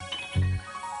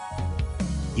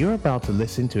You're about to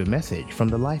listen to a message from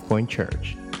the LifePoint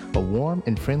Church, a warm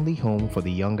and friendly home for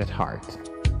the young at heart.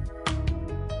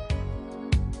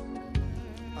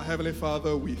 Our Heavenly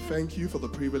Father, we thank you for the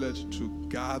privilege to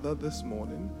gather this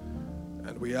morning,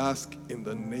 and we ask in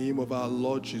the name of our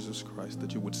Lord Jesus Christ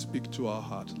that you would speak to our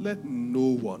heart. Let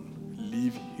no one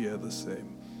leave here the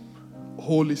same.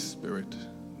 Holy Spirit,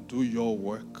 do your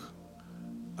work.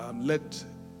 Let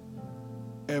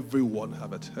everyone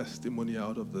have a testimony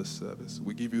out of this service.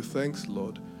 We give you thanks,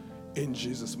 Lord, in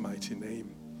Jesus' mighty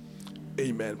name.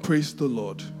 Amen. Praise the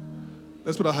Lord.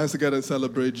 Let's put our hands together and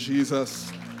celebrate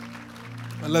Jesus.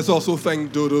 And let's also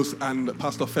thank Dodos and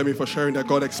Pastor Femi for sharing their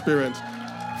God experience.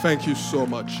 Thank you so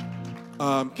much.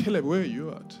 Caleb, where are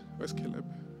you at? Where's Caleb?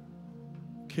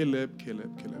 Caleb.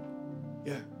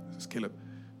 Yeah, this is Caleb.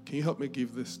 Can you help me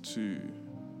give this to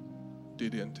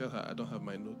Didi and tell her I don't have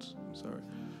my notes? I'm sorry.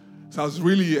 So I was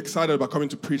really excited about coming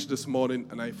to preach this morning,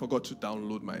 and I forgot to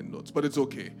download my notes, but it's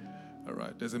okay. All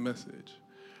right, there's a message.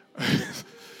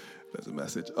 There's a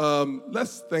message.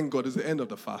 Let's thank God. It's the end of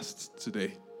the fast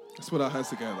today. Let's put our hands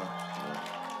together.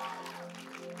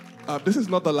 This is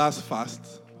not the last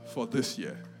fast for this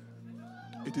year.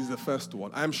 It is the first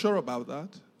one. I'm sure about that.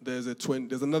 There's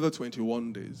another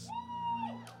 21 days.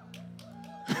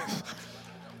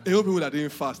 Even people that didn't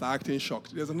fast are acting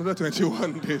shocked. There's another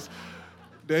 21 days.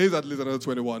 There is at least another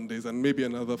 21 days and maybe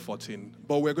another 14.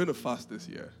 But we're going to fast this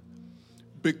year.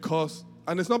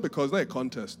 And it's not because, not a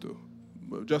contest though.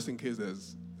 Just in case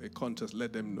there's a contest,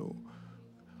 let them know.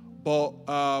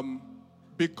 But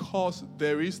because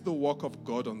there is the work of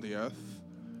God on the earth,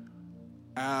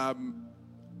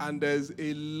 and there's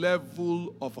a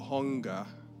level of hunger,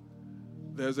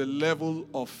 there's a level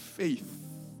of faith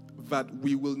that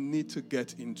we will need to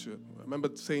get into. I remember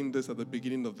saying this at the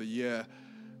beginning of the year,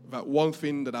 that one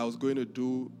thing that I was going to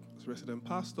do as resident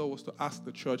pastor was to ask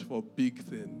the church for big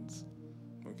things.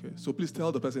 Okay, so please tell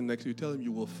the person next to you, tell him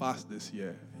you will fast this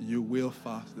year. You will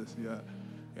fast this year.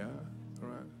 Yeah, all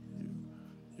right.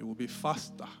 You will be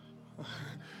faster.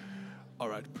 All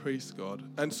right, praise God.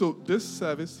 And so this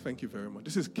service, thank you very much.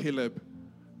 This is Caleb.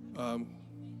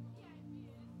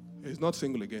 He's not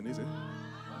single again, is he?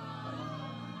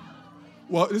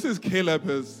 Well, this is Caleb.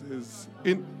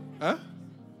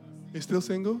 He's still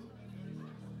single?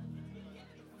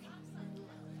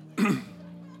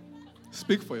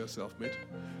 Speak for yourself, mate.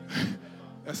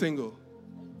 A single.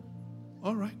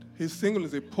 All right. He's single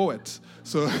as a poet.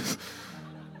 So,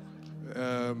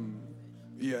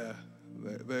 yeah,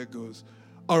 there it goes.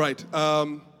 All right.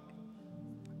 I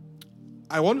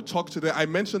want to talk today. I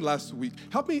mentioned last week.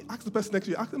 Help me ask the person next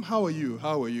to you. Ask them, how are you?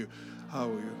 How are you? How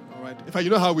are you? All right. In fact, you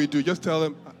know how we do. Just tell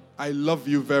them, I love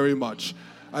you very much.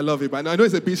 I love you. But I know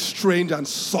it's a bit strange and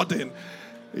sudden.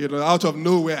 Out of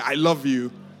nowhere, I love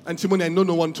you. And Timothy, I know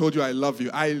no one told you I love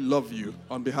you. I love you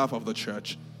on behalf of the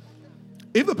church.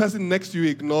 If the person next to you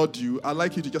ignored you, I'd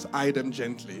like you to just eye them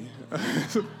gently.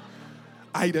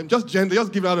 Eye them, just gently,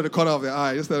 just give it out of the corner of the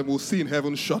eye. Just tell them, we'll see in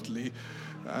heaven shortly.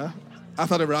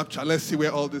 After the rapture, let's see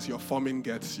where all this your forming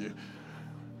gets you.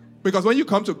 Because when you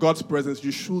come to God's presence,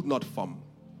 you should not form.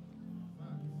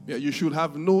 Yeah, you should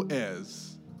have no airs.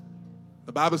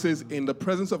 The Bible says, in the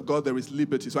presence of God, there is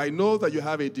liberty. So I know that you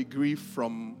have a degree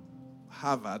from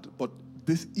Harvard, but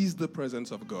this is the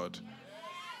presence of God.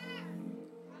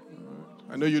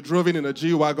 I know you drove in a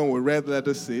G-Wagon with red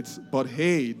leather seats, but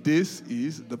hey, this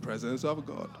is the presence of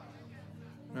God.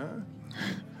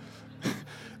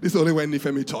 This is only when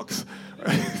Nifemi talks.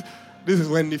 This is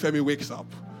when Nifemi wakes up.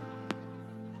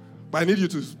 But I need you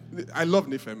to, I love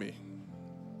Nifemi.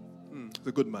 He's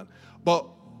a good man. But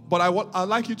I'd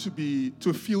like you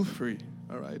to feel free,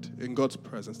 all right, in God's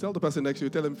presence. Tell the person next to you,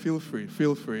 tell them, feel free.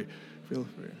 All right?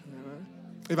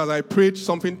 If as I preach,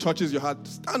 something touches your heart,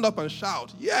 stand up and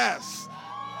shout, yes.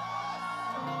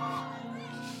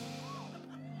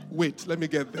 Wait, let me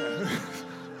get there.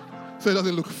 So it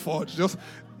doesn't look forged. Just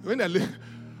when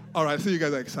all right, I see you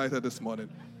guys are excited this morning.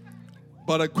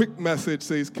 But a quick message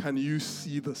says, can you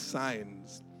see the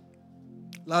signs?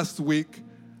 Last week,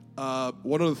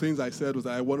 one of the things I said was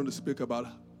that I wanted to speak about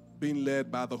being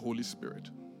led by the Holy Spirit.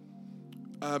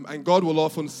 And God will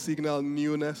often signal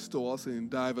newness to us in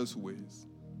diverse ways,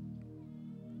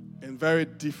 in very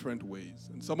different ways.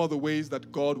 And some of the ways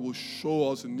that God will show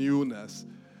us newness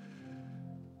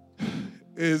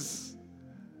is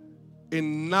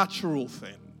in natural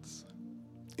things.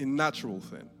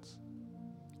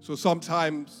 So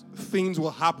sometimes things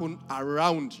will happen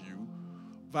around you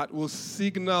that will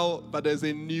signal that there's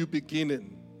a new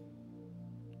beginning.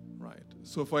 Right?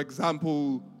 So for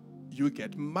example, you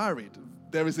get married.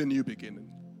 There is a new beginning.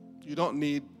 You don't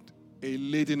need a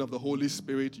leading of the Holy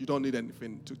Spirit, you don't need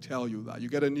anything to tell you that. You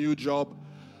get a new job,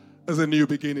 it's a new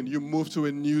beginning. You move to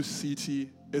a new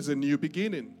city, it's a new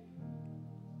beginning.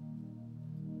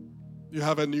 You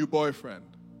have a new boyfriend,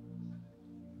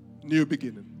 new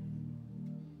beginning.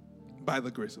 By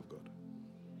the grace of God.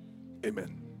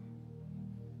 Amen.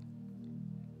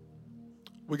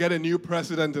 We get a new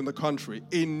president in the country,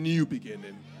 a new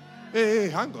beginning. Hey,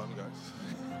 hang on, guys.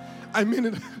 I mean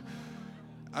it.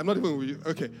 I'm not even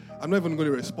going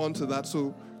to respond to that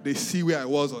so they see where I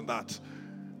was on that.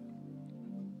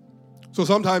 So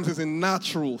sometimes it's in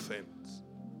natural things.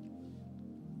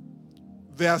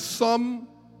 There are some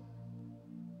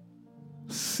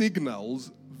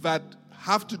signals that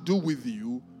have to do with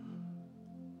you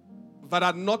that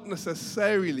are not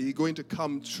necessarily going to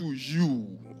come to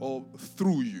you or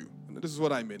through you. And this is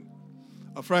what I mean.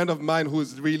 A friend of mine who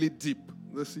is really deep,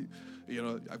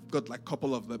 I've got like a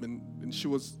couple of them, and she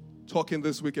was talking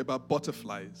this week about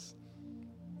butterflies.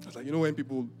 I was like,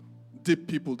 when deep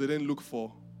people, they didn't look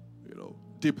for,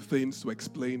 deep things to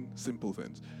explain simple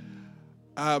things.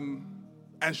 And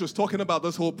she was talking about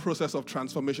this whole process of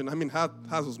transformation. I mean, hers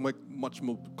was much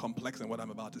more complex than what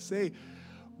I'm about to say.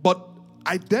 But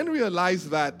I then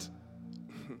realized that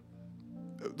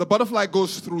the butterfly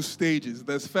goes through stages.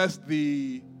 There's first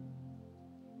the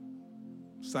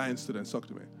science students, talk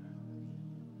to me.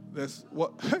 There's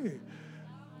what? Hey.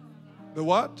 The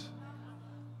what?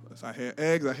 I hear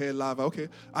eggs, I hear larva, okay.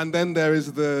 And then there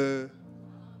is the,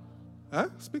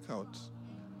 Speak out.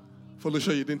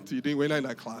 Felicia, you didn't we're not in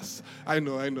that class. I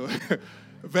know.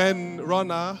 Then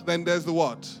runner, then there's the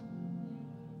what?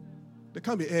 There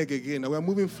can't be egg again. We're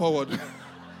moving forward.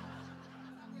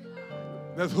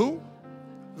 There's who?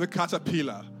 The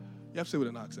caterpillar. You have to say with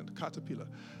an accent. Caterpillar.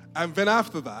 And then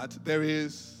after that, there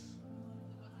is...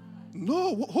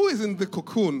 No, who is in the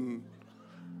cocoon?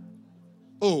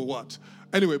 Oh, what?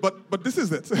 Anyway, but this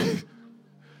is it.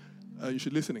 You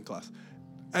should listen in class.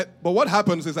 But what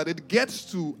happens is that it gets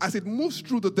to, as it moves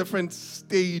through the different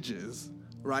stages,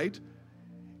 right?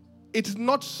 It's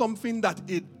not something that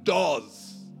it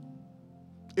does.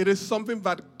 It is something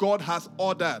that God has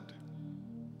ordered.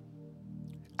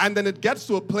 And then it gets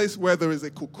to a place where there is a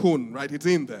cocoon, right? It's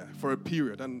in there for a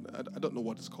period. And I don't know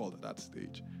what it's called at that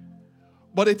stage.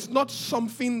 But it's not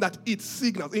something that it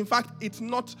signals. In fact,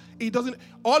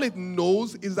 all it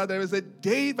knows is that there is a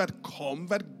day that comes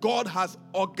that God has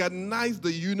organized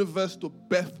the universe to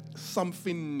birth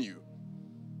something new.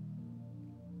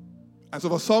 And so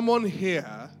for someone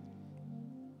here,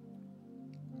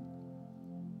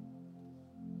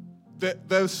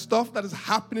 there's stuff that is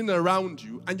happening around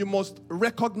you, and you must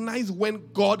recognize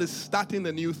when God is starting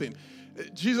a new thing.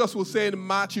 Jesus will say in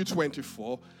Matthew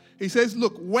 24, he says,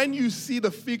 look, when you see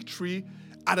the fig tree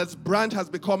and its branch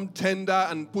has become tender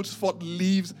and puts forth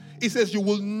leaves, he says, you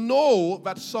will know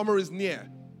that summer is near.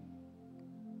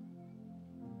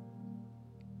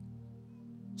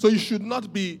 So you should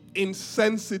not be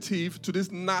insensitive to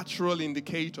these natural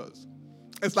indicators.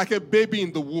 It's like a baby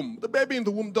in the womb. The baby in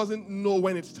the womb doesn't know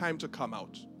when it's time to come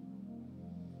out.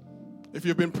 If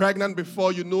you've been pregnant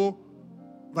before, you know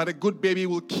that a good baby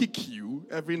will kick you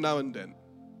every now and then.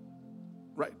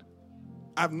 Right?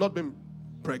 I've not been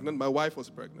pregnant. My wife was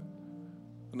pregnant.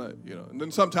 And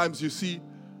then sometimes you see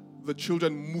the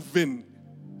children moving.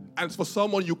 And for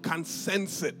someone, you can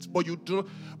sense it, but you don't.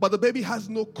 But the baby has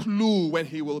no clue when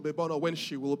he will be born or when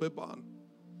she will be born.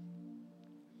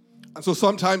 And so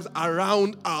sometimes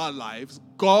around our lives,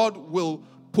 God will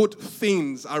put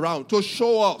things around to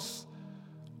show us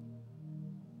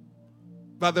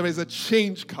that there is a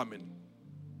change coming.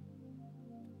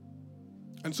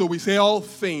 And so we say all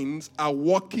things are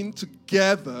working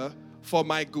together for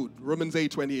my good. Romans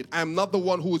 8:28. I am not the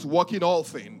one who is working all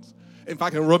things. In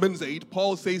fact, in Romans 8,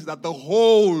 Paul says that the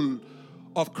whole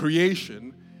of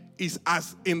creation is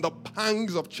as in the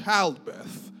pangs of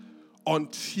childbirth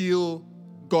until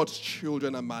God's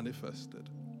children are manifested.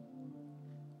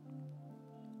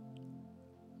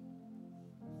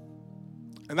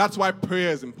 And that's why prayer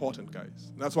is important,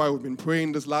 guys. That's why we've been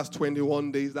praying this last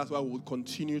 21 days. That's why we will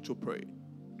continue to pray.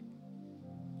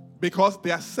 Because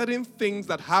there are certain things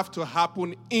that have to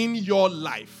happen in your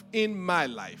life, in my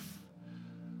life,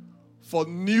 for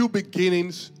new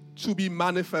beginnings to be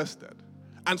manifested.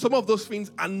 And some of those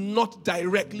things are not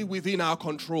directly within our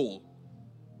control.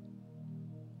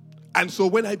 And so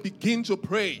when I begin to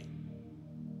pray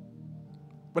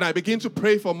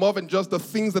for more than just the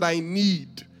things that I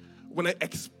need, when I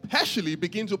especially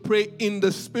begin to pray in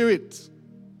the Spirit.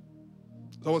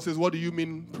 Someone says, what do you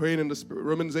mean praying in the Spirit?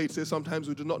 Romans 8 says sometimes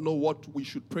we do not know what we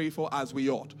should pray for as we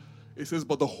ought. It says,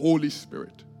 but the Holy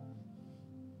Spirit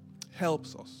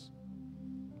helps us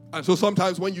And so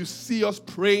sometimes when you see us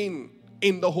praying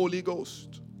in the Holy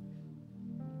Ghost,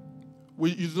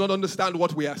 you do not understand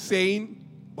what we are saying,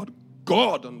 but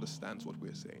God understands what we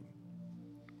are saying.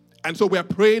 And so we are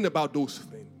praying about those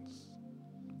things.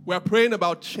 We are praying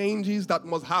about changes that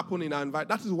must happen in our environment.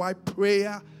 That is why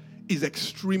prayer is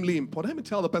extremely important. Let me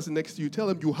tell the person next to you, tell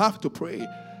them you have to pray.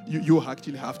 You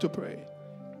actually have to pray.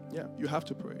 Yeah, you have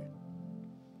to pray.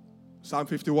 Psalm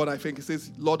 51, I think it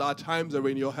says, Lord, our times are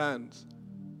in your hands.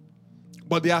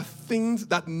 But there are things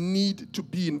that need to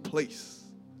be in place.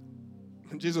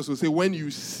 And Jesus will say, when you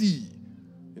see,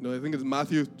 I think it's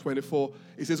Matthew 24,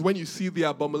 it says, when you see the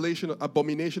abomination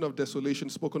of desolation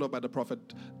spoken of by the prophet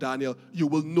Daniel, you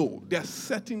will know there are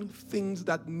certain things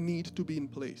that need to be in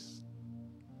place.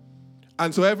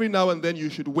 And so every now and then you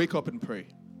should wake up and pray.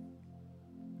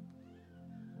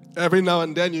 Every now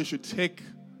and then you should take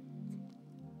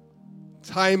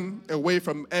time away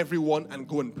from everyone and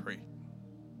go and pray.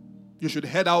 You should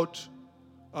head out,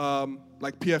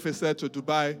 like PFA said, to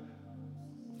Dubai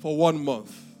for 1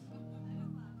 month.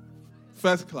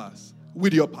 First class,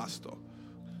 with your pastor.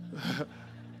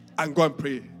 And go and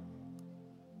pray.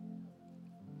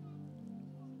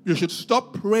 You should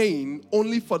stop praying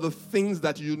only for the things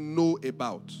that you know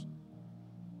about.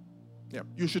 Yeah,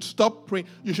 you should stop praying.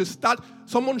 You should start.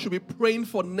 Someone should be praying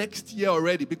for next year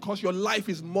already because your life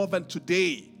is more than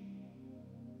today.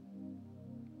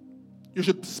 You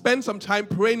should spend some time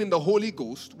praying in the Holy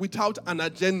Ghost without an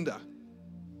agenda.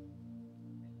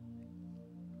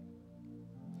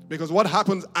 Because what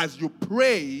happens as you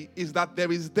pray is that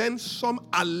there is then some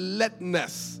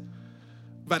alertness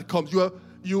that comes.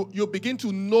 You begin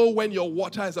to know when your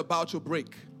water is about to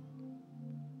break.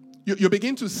 You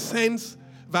begin to sense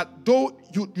that though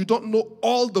you don't know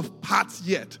all the parts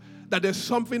yet, that there's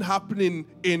something happening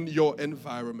in your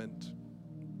environment.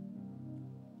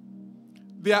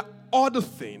 There are other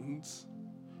things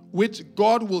which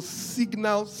God will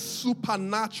signal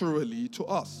supernaturally to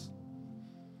us.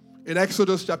 In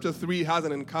Exodus chapter 3, he has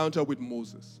an encounter with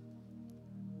Moses.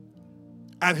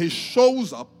 And he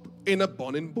shows up in a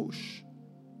burning bush.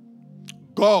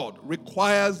 God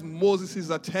requires Moses'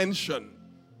 attention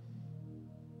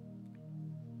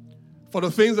for the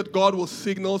things that God will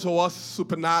signal to us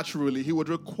supernaturally. He would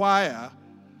require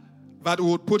that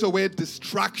we would put away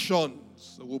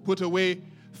distractions. We'll put away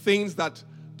things that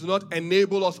do not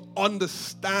enable us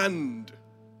understand.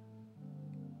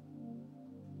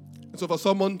 And so for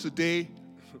someone today,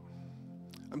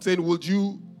 I'm saying, would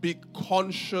you be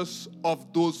conscious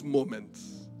of those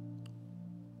moments?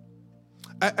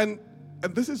 And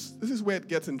this is where it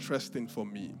gets interesting for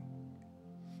me.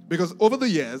 Because over the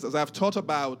years, as I've taught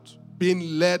about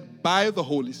being led by the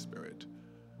Holy Spirit,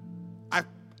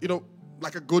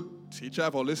 like a good teacher,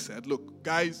 I've always said, look,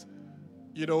 guys,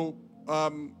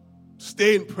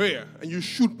 stay in prayer, and you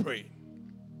should pray.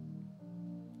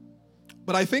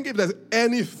 But I think if there's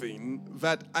anything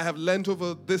that I have learned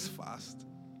over this fast,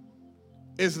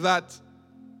 is that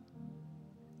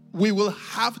we will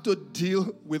have to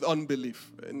deal with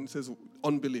unbelief. And it says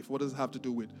unbelief. What does it have to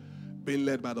do with being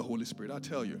led by the Holy Spirit? I'll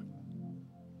tell you.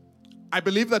 I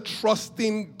believe that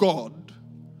trusting God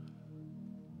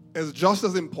is just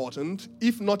as important,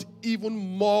 if not even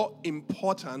more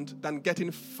important, than getting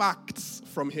facts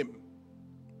from Him.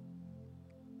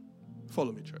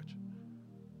 Follow me, church.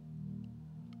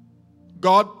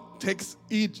 God takes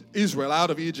Israel out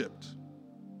of Egypt,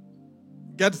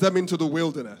 gets them into the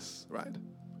wilderness, right?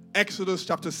 Exodus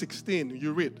chapter 16,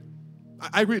 you read.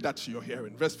 I read that to your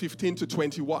hearing, verse 15 to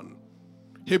 21.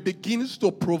 He begins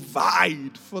to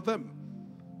provide for them.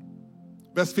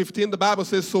 Verse 15, the Bible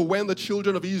says, so when the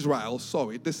children of Israel saw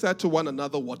it, they said to one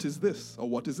another, what is this? Or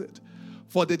what is it?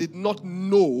 For they did not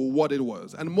know what it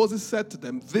was. And Moses said to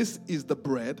them, this is the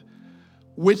bread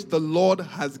which the Lord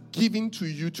has given to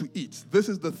you to eat. This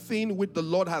is the thing which the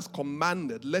Lord has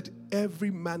commanded. Let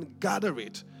every man gather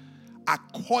it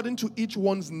according to each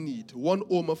one's need, 1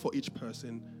 omer for each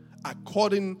person.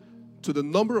 According to the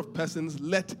number of persons,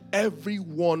 let every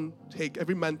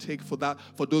man take for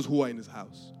those who are in his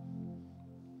house.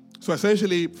 So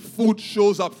essentially, food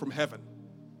shows up from heaven.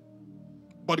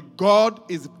 But God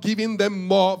is giving them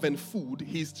more than food.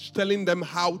 He's telling them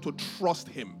how to trust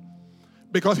Him.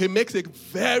 Because He makes a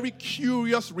very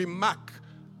curious remark.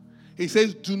 He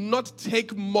says, do not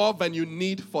take more than you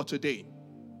need for today.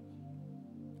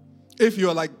 If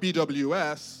you're like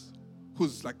BWS,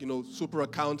 who's like, super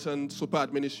accountant, super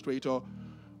administrator,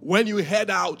 when you head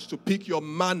out to pick your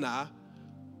manna,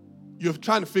 you're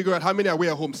trying to figure out how many are we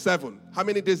at home? 7. How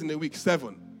many days in a week?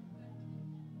 7.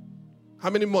 How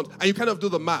many months? And you kind of do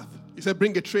the math. You say,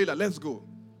 bring a trailer, let's go.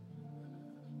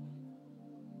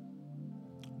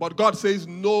 But God says,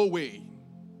 no way.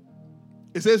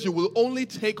 It says you will only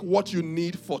take what you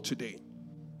need for today.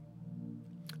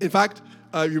 In fact,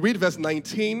 you read verse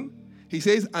 19, he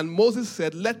says, and Moses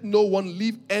said, let no one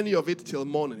leave any of it till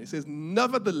morning. He says,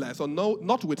 nevertheless, or no,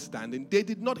 notwithstanding, they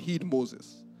did not heed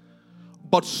Moses.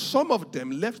 But some of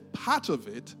them left part of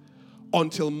it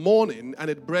until morning, and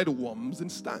it bred worms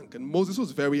and stank. And Moses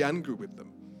was very angry with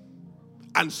them.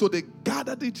 And so they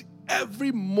gathered it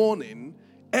every morning,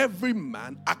 every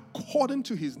man according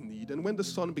to his need. And when the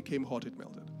sun became hot, it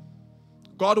melted.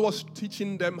 God was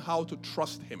teaching them how to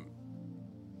trust him.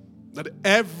 That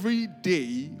every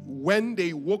day when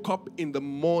they woke up in the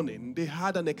morning, they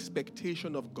had an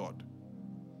expectation of God.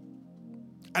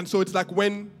 And so it's like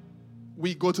when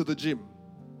we go to the gym.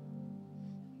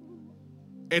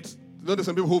 There's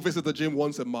some people who visit the gym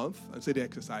once a month and say they're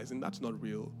exercising. That's not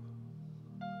real.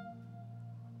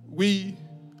 We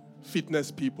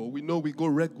fitness people, we know we go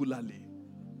regularly.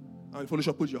 And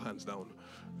Felicia, put your hands down.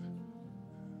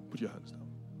 Put your hands down.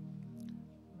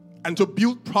 And to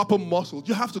build proper muscles,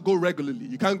 you have to go regularly.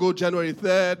 You can't go January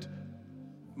 3rd,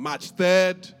 March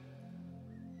 3rd,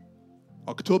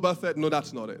 October 3rd. No,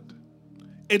 that's not it.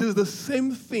 It is the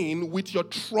same thing with your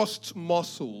trust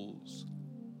muscles.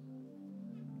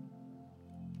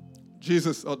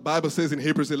 The Bible says in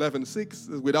Hebrews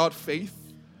 11:6, without faith,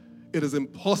 it is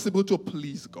impossible to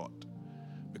please God.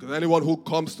 Because anyone who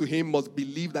comes to him must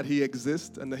believe that he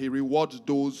exists and that he rewards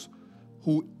those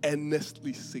who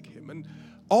earnestly seek him. And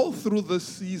all through this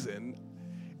season,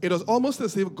 it was almost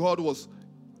as if God was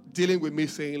dealing with me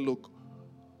saying, look,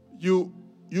 you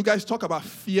guys talk about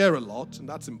fear a lot, and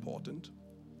that's important,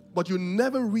 but you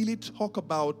never really talk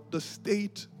about the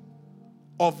state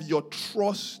of your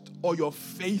trust or your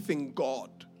faith in God.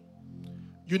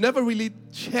 You never really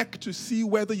check to see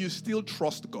whether you still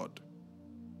trust God.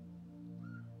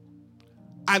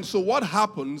 And so what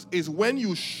happens is when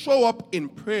you show up in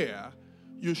prayer,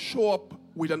 you show up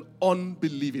with an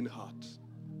unbelieving heart.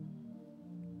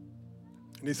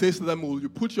 And he says to them, will you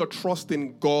put your trust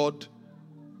in God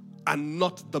and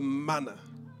not the manna?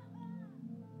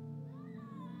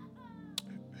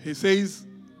 He says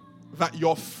that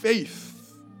your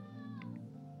faith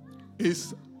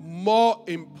is more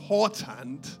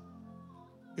important,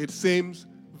 it seems,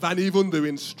 than even the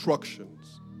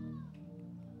instructions.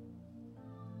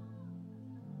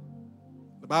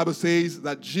 The Bible says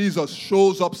that Jesus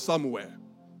shows up somewhere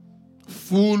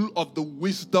full of the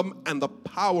wisdom and the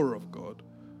power of God,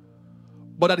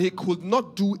 but that he could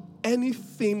not do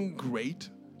anything great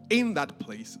in that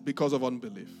place because of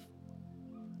unbelief.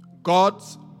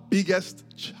 God's biggest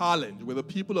challenge with the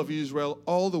people of Israel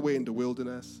all the way in the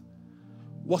wilderness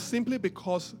was simply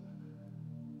because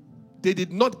they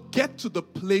did not get to the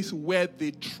place where they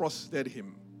trusted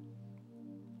him.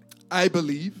 I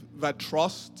believe that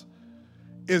trust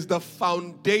is the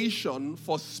foundation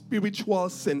for spiritual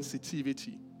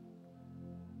sensitivity.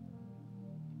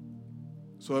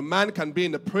 So a man can be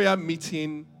in a prayer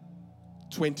meeting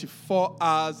 24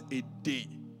 hours a day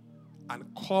and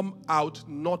come out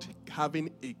not having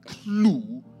a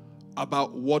clue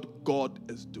about what God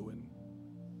is doing.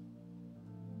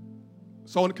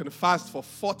 Someone can fast for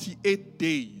 48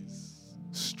 days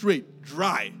straight,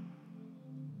 dry,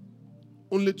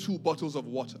 only 2 bottles of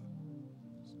water,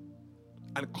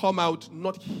 and come out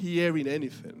not hearing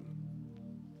anything.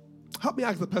 Help me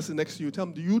ask the person next to you, tell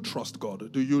them, do you trust God? Or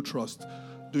do you trust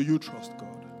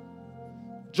God?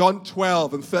 John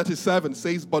 12:37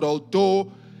 says, but although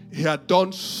he had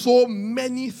done so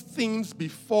many things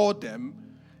before them,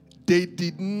 they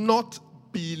did not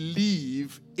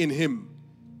believe in him.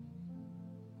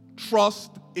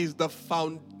 Trust is the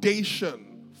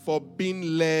foundation for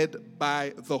being led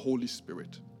by the Holy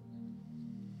Spirit.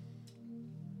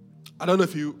 I don't know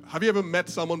if have you ever met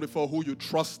someone before who you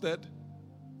trusted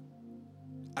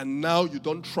and now you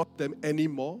don't trust them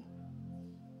anymore?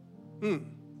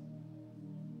 And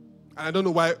I don't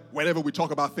know why whenever we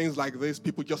talk about things like this,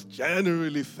 people just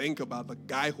generally think about the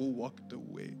guy who walked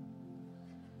away.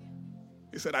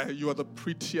 He said, you are the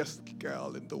prettiest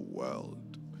girl in the world.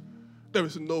 There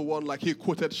is no one like, he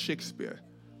quoted Shakespeare,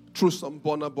 threw some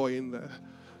Burna Boy in there,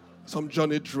 some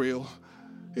Johnny Drill.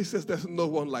 He says, there's no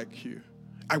one like you.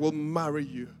 I will marry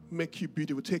you, make you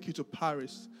beautiful, take you to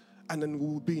Paris, and then we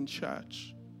will be in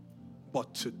church.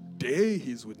 But today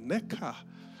he's with Neka.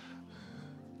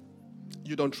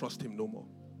 You don't trust him no more.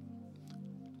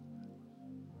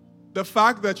 The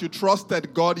fact that you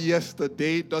trusted God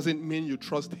yesterday doesn't mean you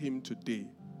trust him today.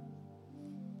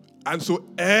 And so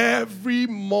every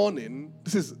morning,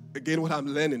 this is again what I'm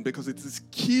learning because it is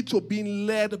key to being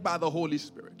led by the Holy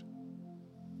Spirit.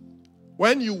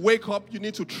 When you wake up, you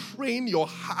need to train your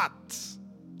heart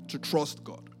to trust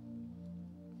God.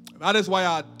 That is why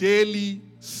our daily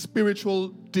spiritual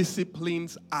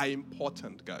disciplines are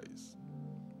important, guys.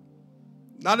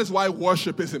 That is why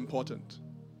worship is important.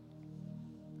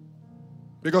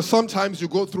 Because sometimes you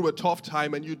go through a tough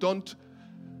time and you don't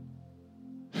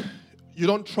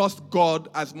trust God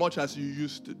as much as you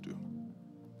used to do.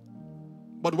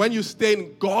 But when you stay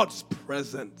in God's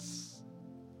presence,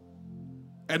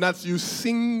 and as you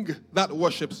sing that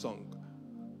worship song,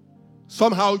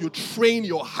 somehow you train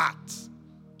your heart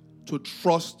to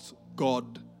trust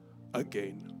God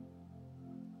again.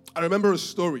 I remember a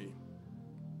story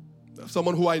of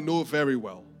someone who I know very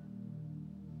well.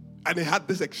 And he had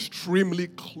this extremely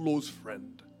close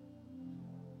friend.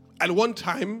 And one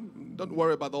time, don't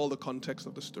worry about all the context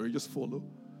of the story, just follow.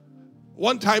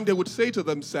 One time they would say to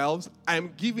themselves,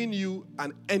 I'm giving you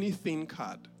an anything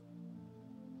card.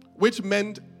 Which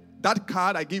meant that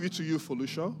card, I give it to you,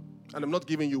 Felicia. And I'm not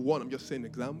giving you one, I'm just saying an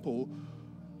example.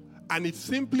 And it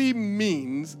simply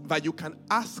means that you can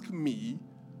ask me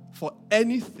for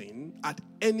anything at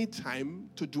any time,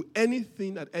 to do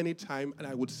anything at any time, and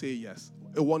I would say yes.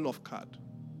 A one-off card.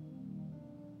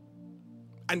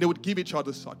 And they would give each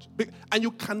other such. And you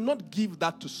cannot give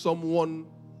that to someone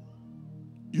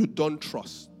you don't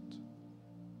trust.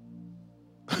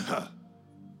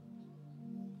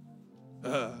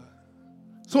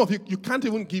 Some of you can't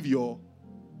even give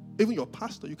even your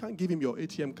pastor, you can't give him your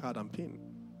ATM card and PIN.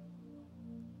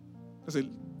 I say,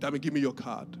 Damn it, give me your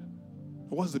card.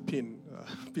 What's the PIN?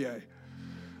 PI.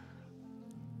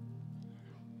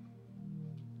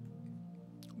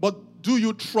 But do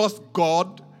you trust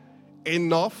God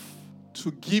enough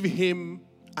to give him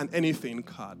an anything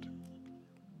card?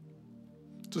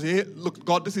 To say, look,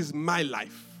 God, this is my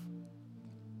life.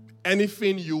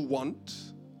 Anything you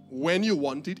want, when you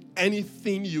want it,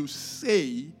 anything you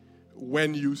say,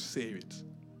 when you say it.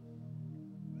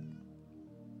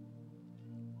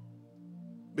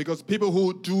 Because people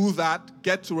who do that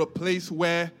get to a place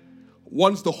where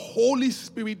once the Holy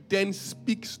Spirit then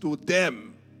speaks to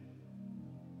them,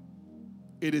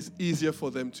 it is easier for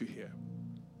them to hear.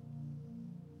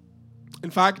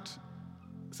 In fact,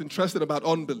 it's interesting about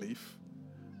unbelief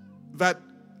that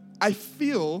I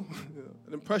feel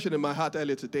an impression in my heart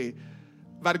earlier today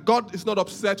that God is not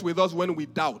upset with us when we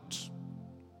doubt.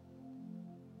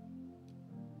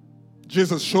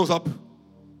 Jesus shows up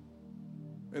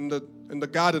in the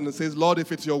garden and says, Lord,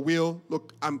 if it's your will,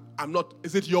 look, I'm not,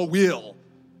 is it your will?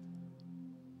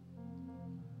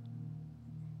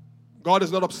 God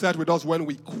is not upset with us when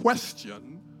we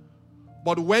question,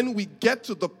 but when we get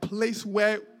to the place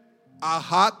where our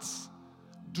hearts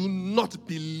do not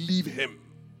believe him,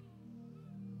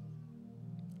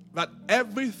 that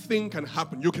everything can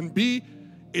happen. You can be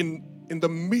in the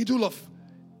middle of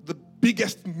the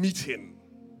biggest meeting.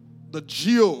 The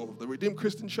GO, the Redeemed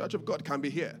Christian Church of God, can be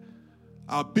here.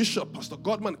 Our bishop, Pastor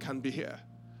Godman, can be here.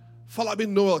 Falabi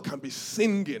Noel can be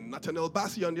singing, Nathaniel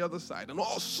Bassi on the other side, and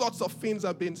all sorts of things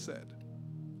are being said.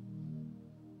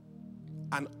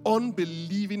 An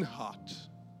unbelieving heart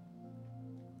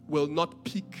will not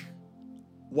pick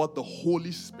what the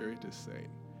Holy Spirit is saying.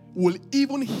 Will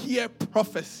even hear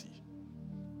prophecy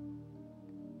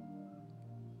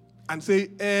and say,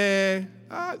 is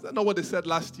that not what they said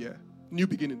last year? New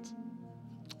beginnings.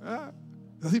 I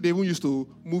think they even used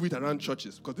to move it around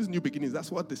churches because this new beginnings,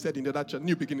 that's what they said in the other church,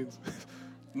 new beginnings.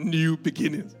 New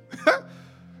beginnings.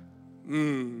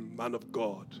 Man of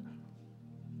God.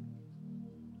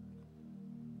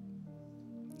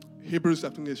 Hebrews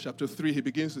chapter 3, he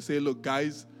begins to say, look,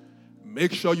 guys,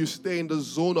 make sure you stay in the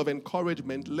zone of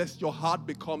encouragement lest your heart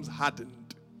becomes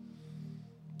hardened.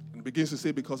 And begins to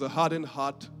say, because a hardened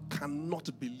heart cannot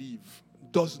believe,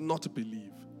 does not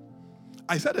believe.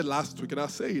 I said it last week and I'll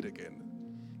say it again.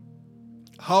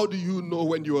 How do you know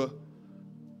when you are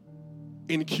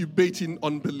incubating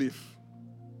unbelief?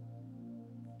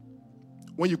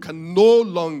 When you can no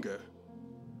longer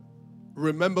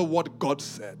remember what God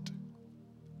said.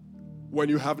 When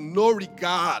you have no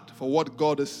regard for what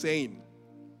God is saying.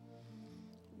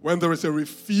 When there is a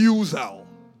refusal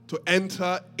to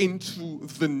enter into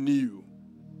the new.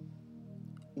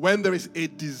 When there is a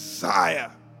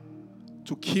desire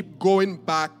to keep going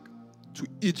back to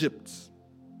Egypt,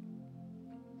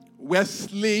 where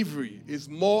slavery is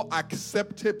more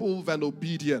acceptable than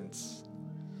obedience,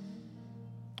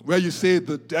 where you say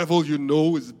the devil you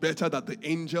know is better than the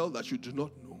angel that you do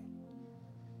not know.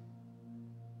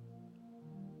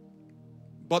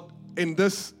 But in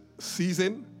this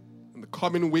season, in the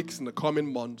coming weeks, in the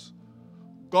coming months,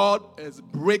 God is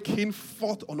breaking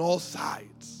forth on all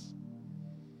sides.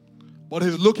 But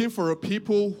he's looking for a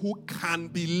people who can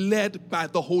be led by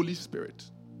the Holy Spirit.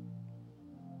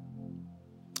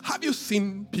 Have you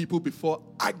seen people before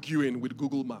arguing with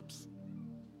Google Maps?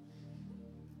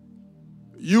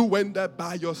 You went there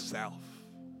by yourself.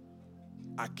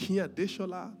 Akin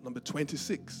Adeshola, number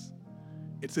 26.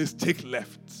 It says, take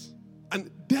left. And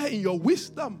there in your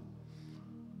wisdom,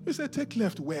 you say, take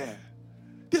left where?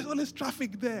 There's always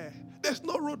traffic there. There's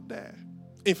no road there.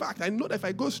 In fact, I know that if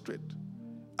I go straight,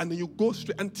 and then you go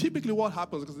straight, and typically what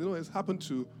happens, because it's happened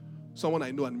to someone I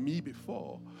know and me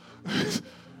before,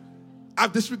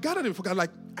 I've disregarded it. I'm like,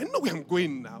 I know where I'm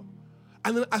going now.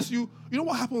 And then as you know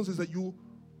what happens is that you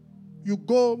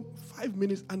go 5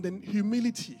 minutes and then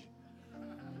humility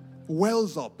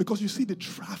wells up because you see the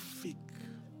traffic.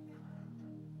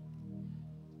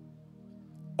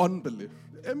 Unbelief.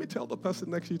 Let me tell the person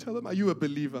next to you, tell them, are you a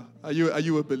believer? Are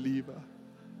you a believer?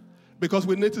 Because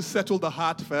we need to settle the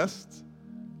heart first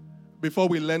before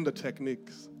we learn the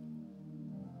techniques.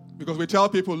 Because we tell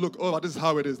people, look, this is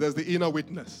how it is. There's the inner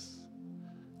witness.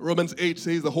 Romans 8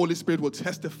 says the Holy Spirit will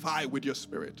testify with your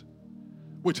spirit.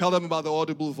 We tell them about the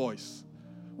audible voice.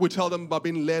 We tell them about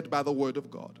being led by the word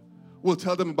of God. We'll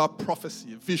tell them about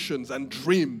prophecy, visions, and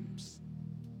dreams.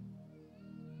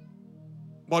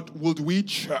 But would we,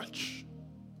 church,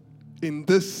 in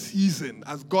this season,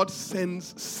 as God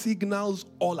sends signals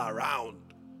all around,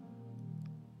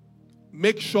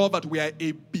 make sure that we are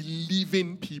a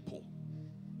believing people?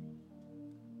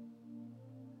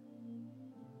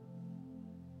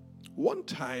 One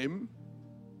time,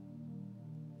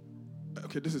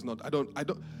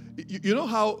 you know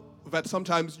how that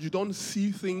sometimes you don't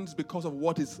see things because of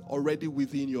what is already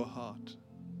within your heart,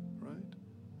 right?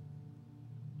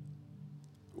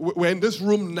 We're in this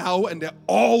room now and there are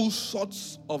all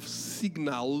sorts of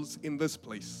signals in this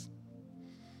place.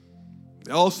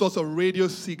 There are all sorts of radio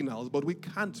signals, but we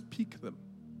can't pick them.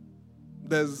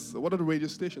 What are the radio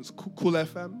stations? Cool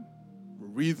FM,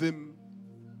 Rhythm,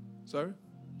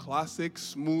 Classic,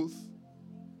 Smooth,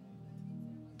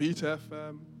 Beat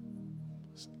FM.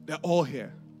 They're all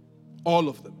here. All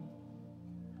of them.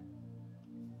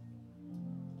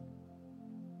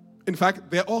 In fact,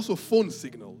 they're also phone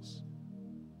signals.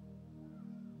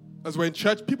 As we're in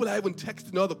church, people are even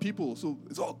texting other people, so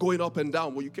it's all going up and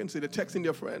down. Well, you can say they're texting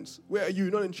their friends. Where are you?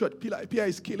 You're not in church. PI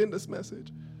is killing this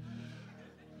message.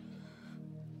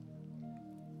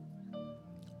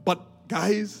 But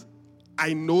guys,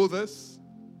 I know this,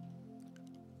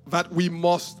 that we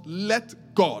must let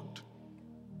God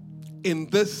in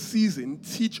this season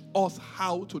teach us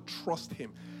how to trust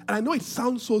him. And I know it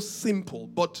sounds so simple,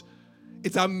 but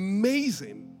it's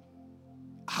amazing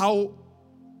how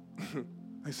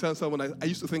I sound someone, I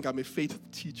used to think I'm a faith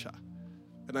teacher,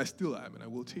 and I still am, and I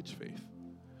will teach faith.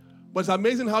 But it's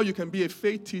amazing how you can be a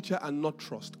faith teacher and not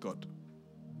trust God.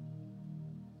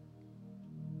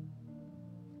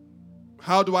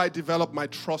 How do I develop my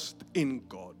trust in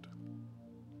God?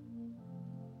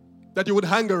 That you would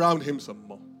hang around him some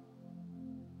more.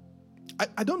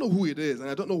 I don't know who it is, and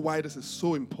I don't know why this is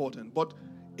so important, but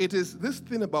it is this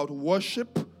thing about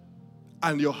worship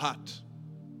and your heart.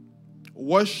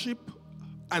 Worship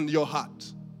and your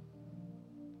heart.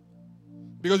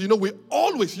 Because, we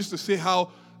always used to say how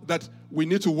that we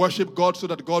need to worship God so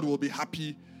that God will be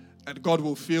happy and God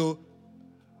will feel.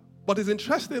 But it's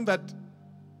interesting that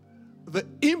the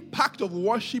impact of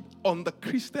worship on the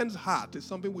Christian's heart is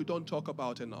something we don't talk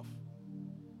about enough.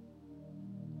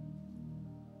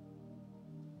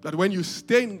 That when you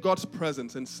stay in God's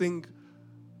presence and sing,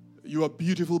 you are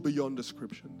beautiful beyond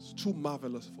descriptions, too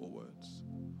marvelous for words,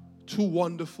 too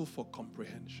wonderful for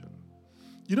comprehension.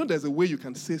 There's a way you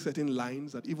can say certain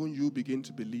lines that even you begin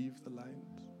to believe the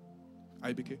lines.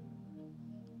 IBK.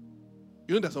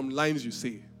 There's some lines you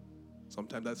say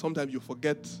sometimes that sometimes you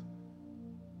forget.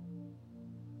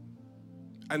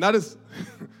 And that is,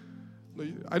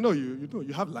 I know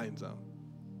you have lines now.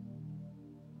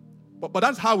 But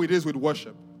that's how it is with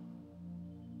worship.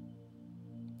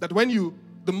 That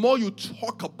the more you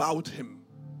talk about him,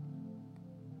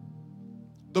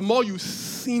 the more you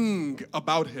sing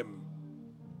about him,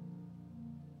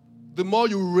 the more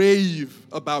you rave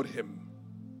about him,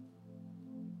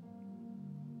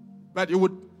 that you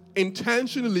would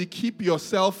intentionally keep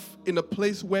yourself in a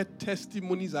place where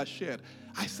testimonies are shared.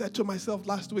 I said to myself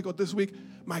last week or this week,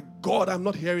 my God, I'm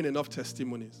not hearing enough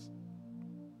testimonies.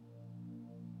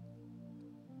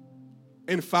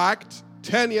 In fact,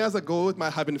 10 years ago, it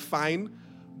might have been fine.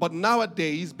 But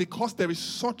nowadays, because there is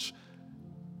such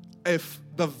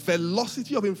the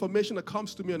velocity of information that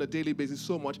comes to me on a daily basis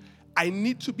so much, I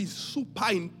need to be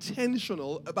super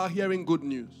intentional about hearing good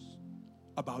news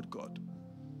about God.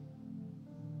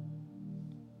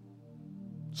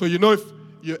 So you know if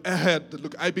you heard,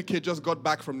 look, IBK just got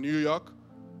back from New York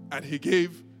and he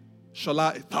gave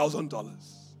Shola $1,000.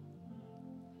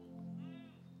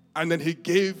 And then he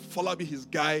gave Folabi, his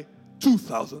guy,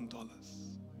 $2,000.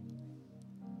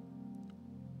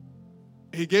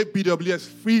 He gave BWS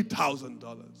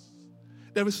 $3,000.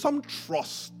 There is some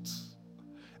trust.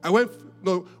 And when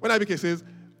IBK says,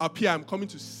 Apia, I'm coming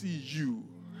to see you.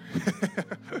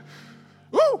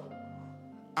 Woo!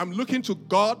 I'm looking to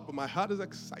God, but my heart is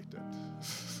excited.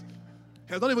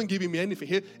 He's not even giving me anything.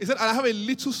 He said, I have a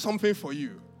little something for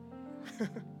you.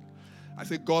 I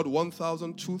said, God,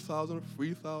 1,000, 2,000,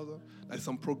 3,000. There's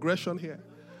some progression here.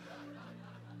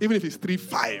 Even if it's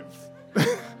 3,500.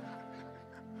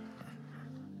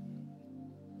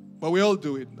 But we all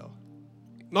do it now.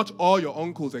 Not all your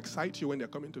uncles excite you when they're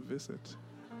coming to visit.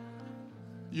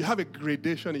 You have a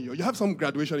gradation you have some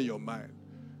graduation in your mind.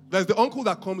 There's the uncle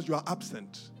that comes, you are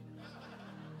absent.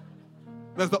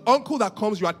 There's the uncle that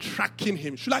comes, you are tracking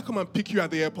him. Should I come and pick you at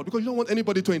the airport? Because you don't want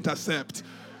anybody to intercept.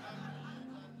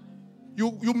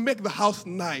 You make the house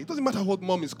nice. It doesn't matter what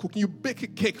mom is cooking. You bake a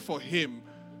cake for him.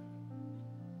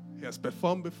 He has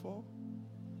performed before.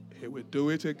 He will do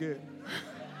it again.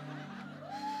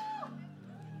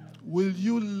 Will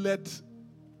you let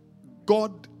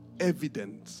God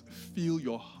evidence fill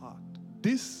your heart?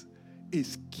 This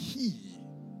is key.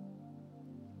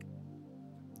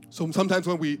 So sometimes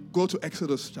when we go to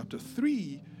Exodus chapter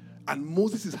 3 and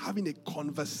Moses is having a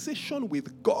conversation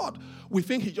with God, we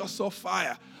think he just saw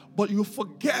fire. But you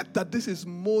forget that this is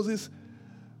Moses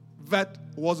that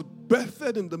was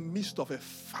birthed in the midst of a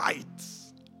fight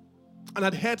and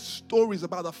had heard stories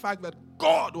about the fact that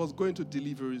God was going to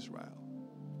deliver Israel.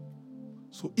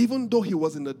 So even though he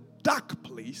was in a dark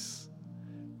place,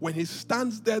 when he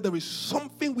stands there is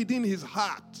something within his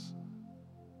heart.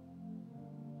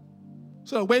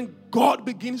 So that when God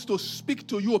begins to speak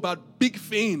to you about big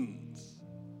things,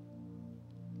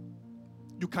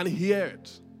 you can hear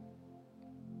it.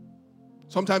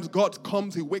 Sometimes God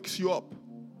comes, he wakes you up.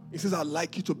 He says, I'd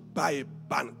like you to buy a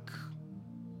bank.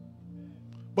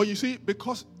 But you see,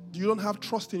 because you don't have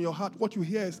trust in your heart, what you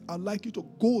hear is, I'd like you to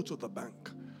go to the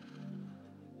bank.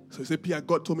 So you say, Pia,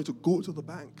 God told me to go to the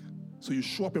bank. So you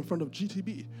show up in front of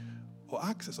GTB or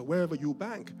Access or wherever you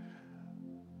bank.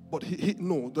 But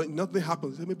nothing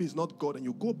happens. Maybe it's not God. And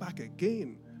you go back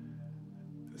again.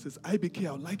 It says, IBK,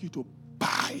 I would like you to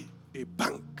buy a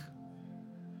bank.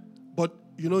 But,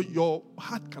 your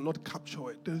heart cannot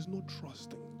capture it. There is no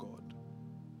trust in God.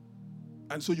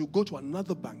 And so you go to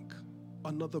another bank,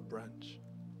 another branch.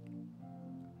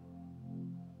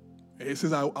 And he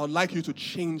says, I would like you to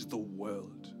change the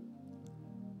world.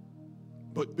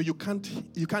 But you can't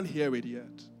hear it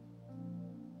yet.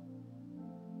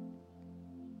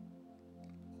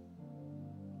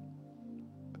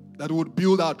 That would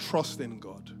build our trust in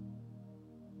God.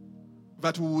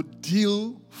 That we would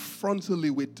deal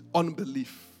frontally with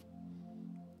unbelief.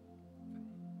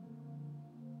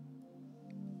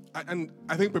 And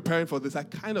I think preparing for this, I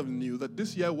kind of knew that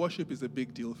this year worship is a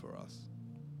big deal for us.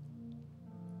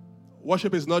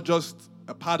 Worship is not just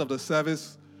a part of the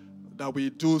service that we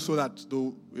do so that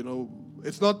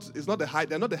it's not the hype.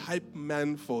 They're not the hype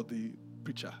man for the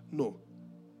preacher. No.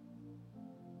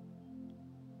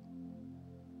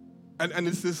 And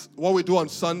this is what we do on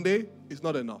Sunday is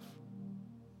not enough.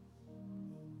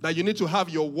 That you need to have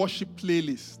your worship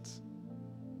playlist.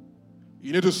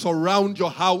 You need to surround your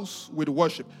house with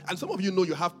worship. And some of you know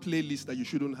you have playlists that you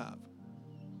shouldn't have.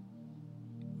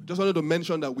 Just wanted to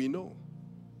mention that we know.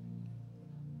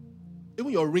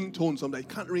 Even your ringtone, sometimes it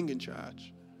can't ring in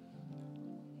church.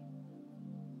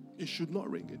 It should not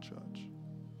ring in church.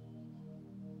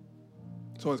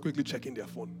 Someone's quickly checking their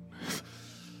phone.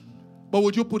 But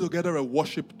would you put together a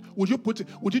worship? Would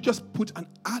you just put an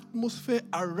atmosphere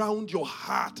around your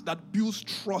heart that builds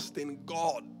trust in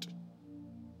God?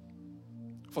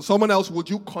 For someone else, would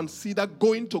you consider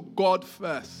going to God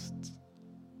first?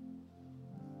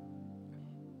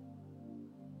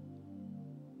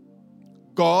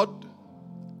 God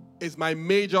is my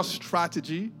major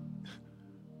strategy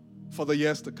for the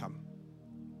years to come.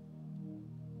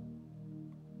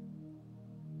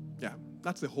 Yeah,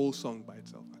 that's the whole song by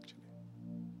itself, actually.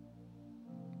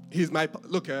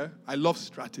 I love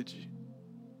strategy.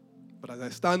 But as I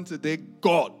stand today,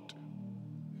 God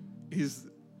is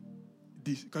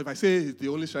because if I say it's the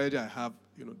only strategy I have,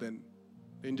 then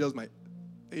angels might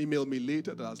email me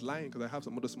later that I was lying because I have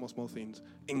some other small things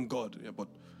in God. Yeah, but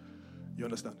you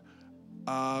understand.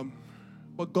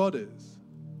 But God is.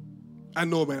 I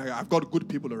know, man, I've got good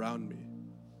people around me.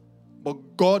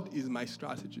 But God is my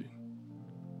strategy.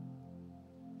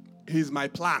 He's my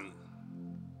plan.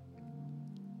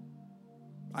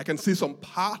 I can see some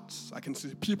parts. I can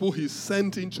see people He's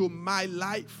sent into my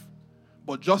life.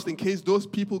 But just in case those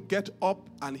people get up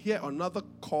and hear another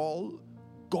call,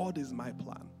 God is my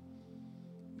plan.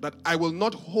 That I will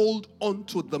not hold on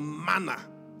to the manna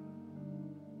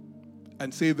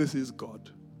and say this is God.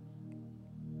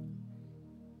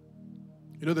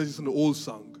 You know, there's an old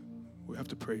song. We have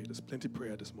to pray. There's plenty of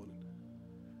prayer this morning.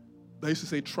 They used to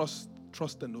say, trust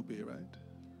and obey, right?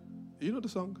 You know the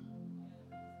song?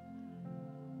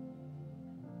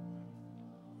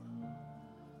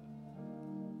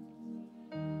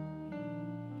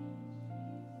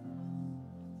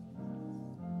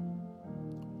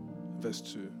 Verse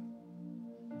 2.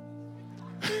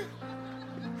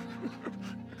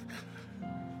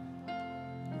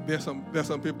 There's some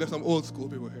people, there's some old school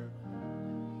people here.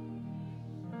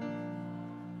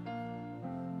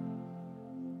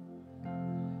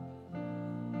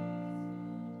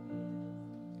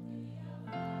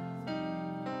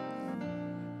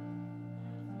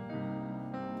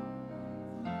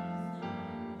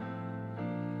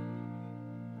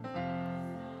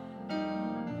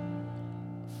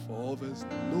 For there's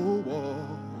no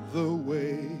other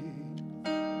way.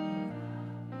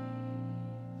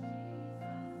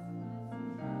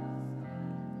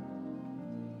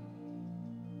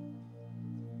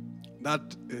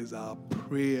 That is our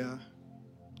prayer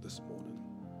this morning.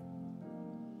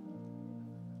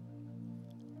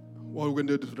 What we're going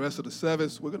to do for the rest of the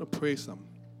service, we're going to pray some.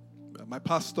 My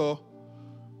pastor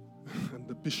and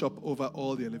the bishop over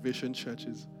all the Elevation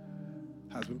churches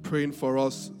has been praying for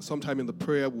us. Sometime in the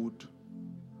prayer would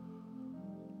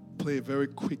play a very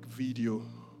quick video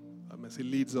as he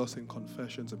leads us in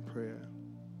confessions and prayer.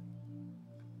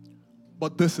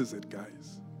 But this is it,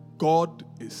 guys. God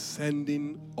is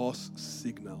sending us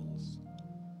signals.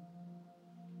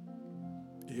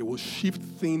 He will shift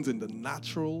things in the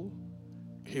natural.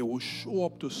 He will show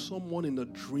up to someone in a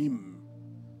dream.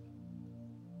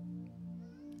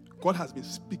 God has been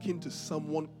speaking to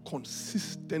someone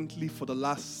consistently for the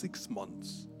last 6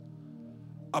 months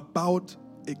about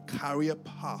a career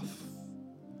path.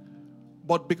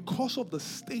 But because of the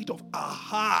state of our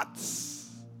hearts,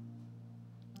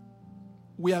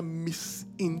 we are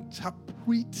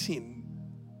misinterpreting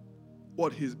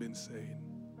what He's been saying.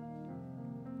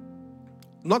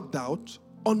 Not doubt,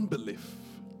 unbelief.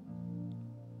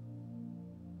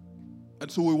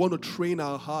 And so we want to train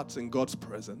our hearts in God's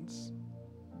presence.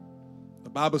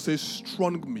 The Bible says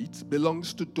strong meat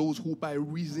belongs to those who by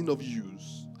reason of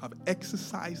use have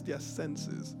exercised their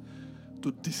senses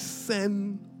to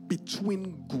discern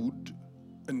between good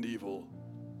and evil.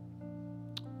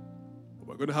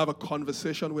 We're going to have a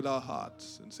conversation with our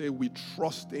hearts and say we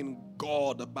trust in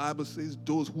God. The Bible says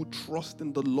those who trust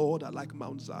in the Lord are like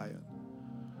Mount Zion,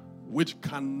 which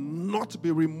cannot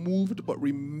be removed but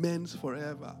remains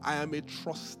forever. I am a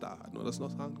truster. I know that's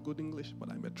not sound good English, but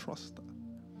I'm a truster.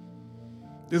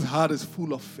 This heart is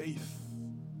full of faith.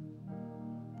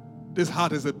 This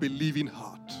heart is a believing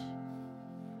heart.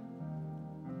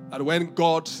 And when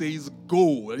God says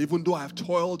go, and even though I have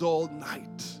toiled all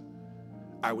night,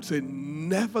 I would say,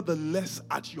 nevertheless,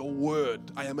 at your word,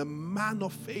 I am a man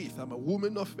of faith. I'm a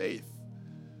woman of faith.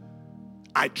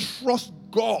 I trust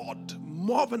God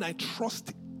more than I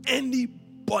trust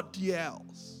anybody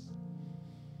else.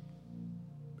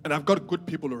 And I've got good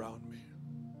people around me.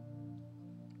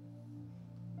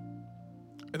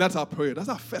 And that's our prayer. That's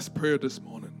our first prayer this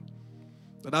morning.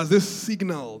 That as these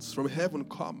signals from heaven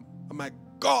come, I'm like,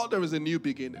 God, there is a new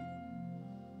beginning.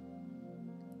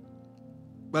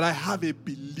 But I have a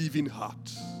believing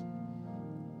heart.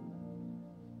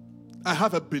 I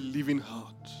have a believing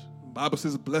heart. The Bible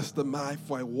says, bless the man,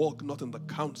 for I walk not in the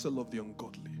counsel of the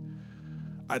ungodly.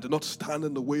 I do not stand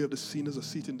in the way of the sinners or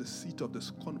sit in the seat of the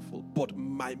scornful, but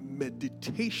my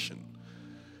meditation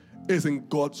is in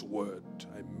God's word.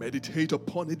 I meditate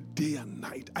upon it day and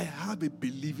night. I have a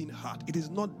believing heart. It is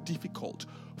not difficult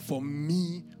for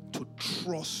me to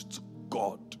trust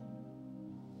God.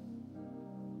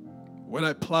 When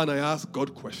I plan, I ask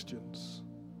God questions.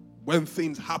 When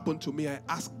things happen to me, I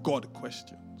ask God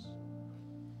questions.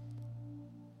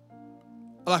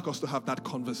 I'd like us to have that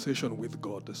conversation with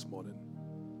God this morning.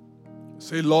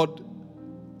 Say, Lord,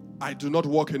 I do not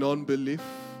walk in unbelief.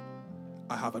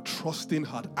 I have a trusting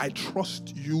heart. I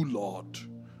trust you, Lord.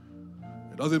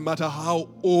 It doesn't matter how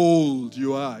old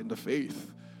you are in the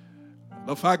faith.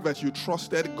 The fact that you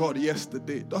trusted God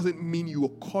yesterday doesn't mean you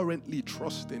are currently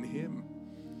trusting Him.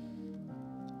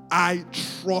 I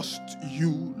trust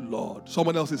you, Lord.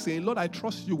 Someone else is saying, Lord, I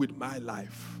trust you with my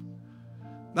life.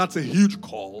 That's a huge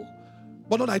call.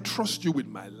 But Lord, I trust you with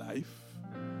my life.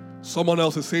 Someone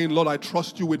else is saying, Lord, I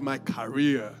trust you with my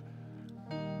career.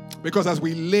 Because as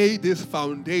we lay this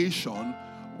foundation,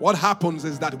 what happens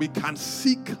is that we can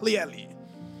see clearly.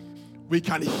 We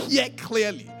can hear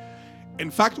clearly. In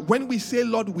fact, when we say,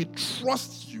 Lord, we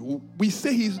trust you, we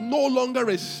say he's no longer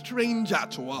a stranger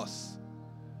to us.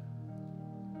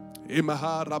 Come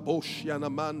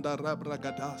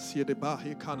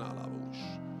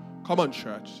on,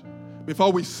 church.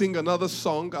 Before we sing another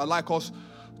song, I'd like us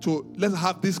to let's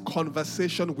have this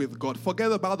conversation with God.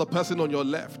 Forget about the person on your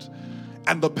left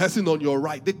and the person on your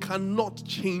right. They cannot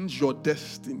change your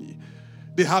destiny.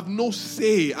 They have no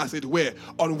say, as it were,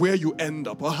 on where you end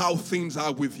up or how things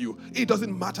are with you. It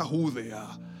doesn't matter who they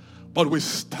are. But we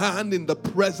stand in the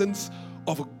presence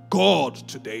of God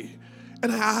today.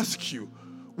 And I ask you,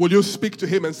 will you speak to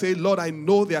him and say, Lord, I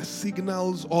know there are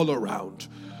signals all around.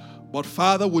 But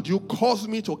Father, would you cause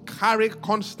me to carry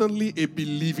constantly a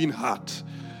believing heart?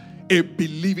 A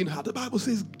believing heart. The Bible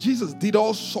says Jesus did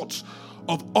all sorts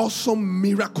of awesome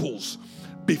miracles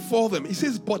before them. He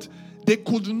says, but they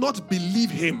could not believe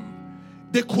him.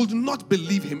 They could not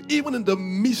believe him, even in the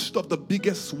midst of the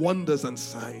biggest wonders and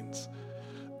signs.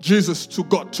 Jesus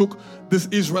took these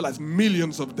Israelites,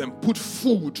 millions of them, put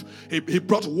food. He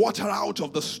brought water out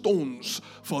of the stones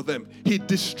for them. He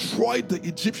destroyed the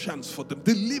Egyptians for them,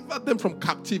 delivered them from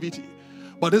captivity.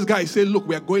 But this guy said, look,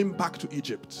 we are going back to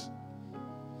Egypt.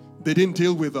 They didn't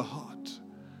deal with the heart.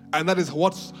 And that is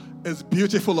what is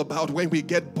beautiful about when we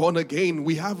get born again.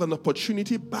 We have an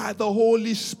opportunity by the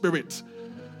Holy Spirit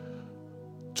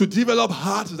to develop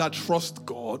hearts that trust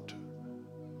God.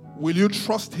 Will you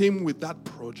trust him with that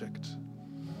project?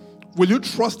 Will you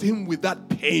trust him with that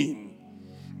pain?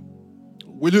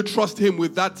 Will you trust him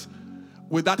with that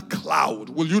cloud?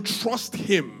 Will you trust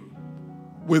him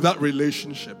with that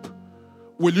relationship?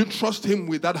 Will you trust him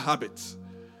with that habit?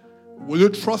 Will you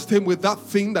trust him with that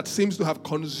thing that seems to have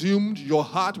consumed your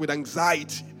heart with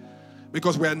anxiety?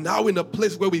 Because we are now in a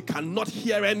place where we cannot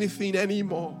hear anything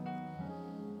anymore.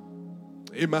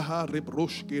 Would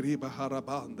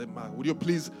you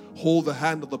please hold the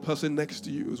hand of the person next to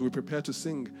you as we prepare to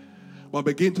sing? But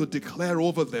begin to declare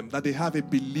over them that they have a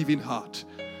believing heart.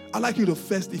 I'd like you to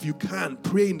first, if you can,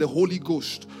 pray in the Holy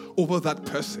Ghost over that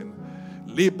person.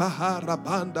 This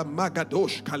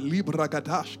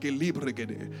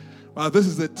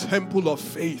is a temple of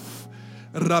faith.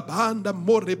 That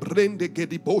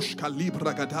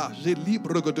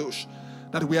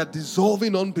we are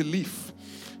dissolving unbelief.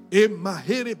 The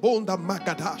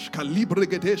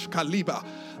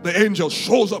angel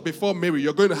shows up before Mary.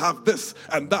 You're going to have this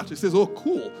and that. She says, oh,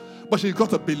 cool. But she's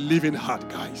got a believing heart,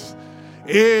 guys.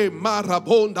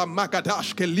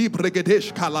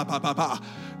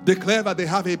 Declare that they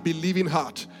have a believing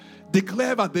heart.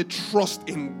 Declare that they trust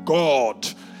in God.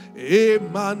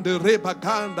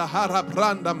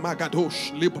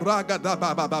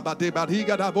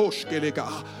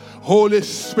 Holy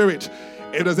Spirit,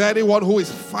 if there's anyone who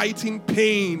is fighting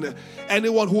pain,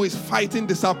 anyone who is fighting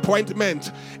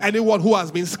disappointment, anyone who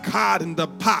has been scarred in the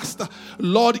past,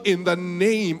 Lord, in the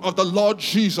name of the Lord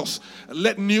Jesus,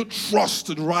 let new trust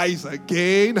rise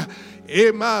again.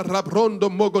 I'd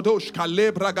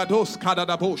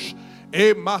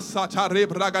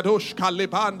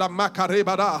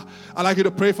like you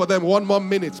to pray for them 1 more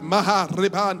minute.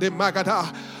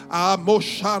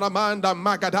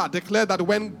 Declare that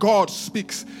when God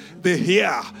speaks, they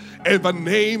hear in the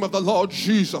name of the Lord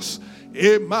Jesus.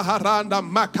 And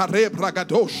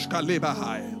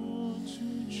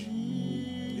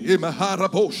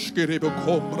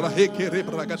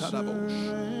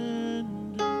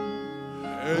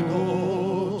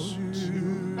all to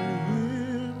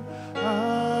him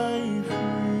I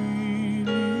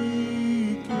freely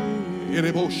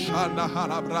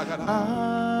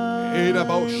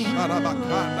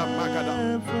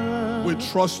give. We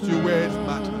trust you where it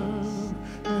matters.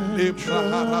 In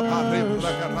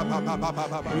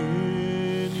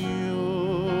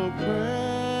your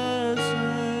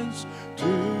presence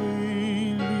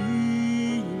daily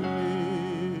live.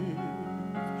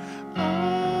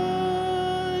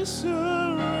 I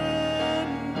surrender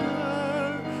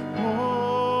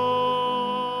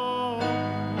all.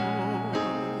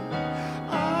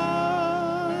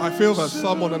 I feel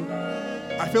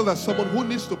that someone who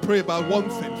needs to pray about one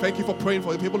thing. Thank you for praying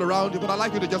for the people around you, but I'd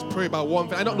like you to just pray about one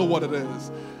thing. I don't know what it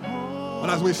is. But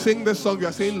as we sing this song, you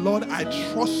are saying, Lord, I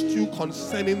trust you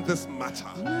concerning this matter.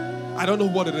 I don't know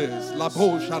what it is.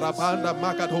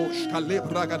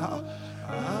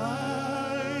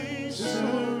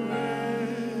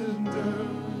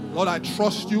 Lord, I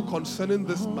trust you concerning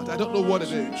this matter. I don't know what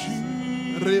it is.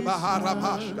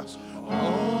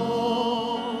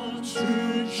 All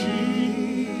to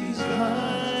Jesus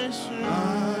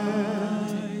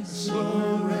I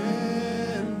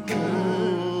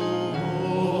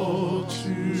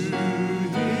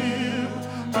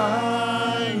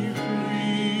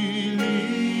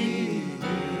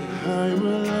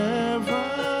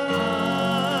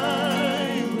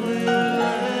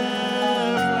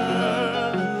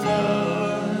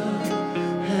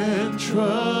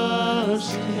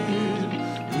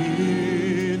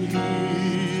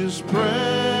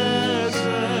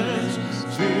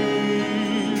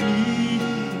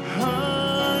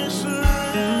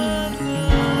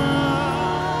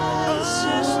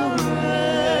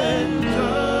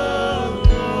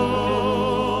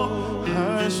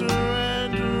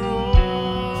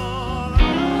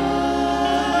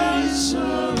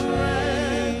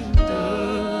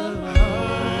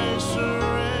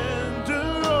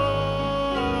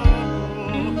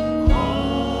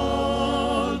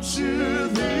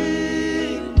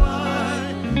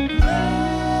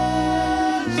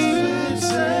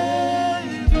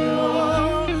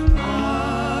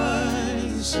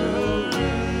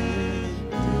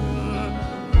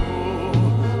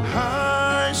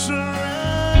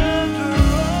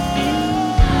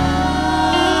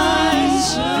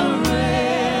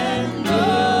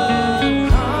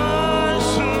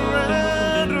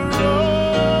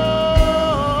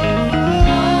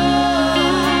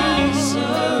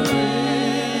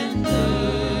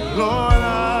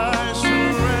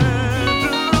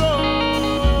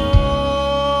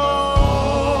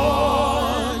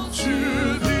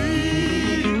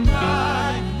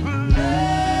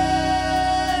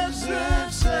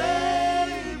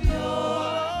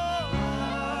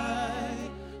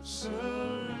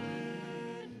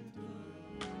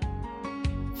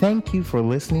Thank you for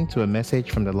listening to a message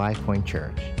from the LifePoint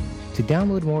Church. To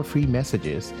download more free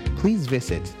messages, please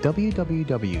visit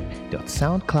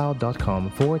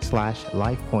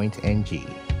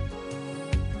www.soundcloud.com/LifePointNG.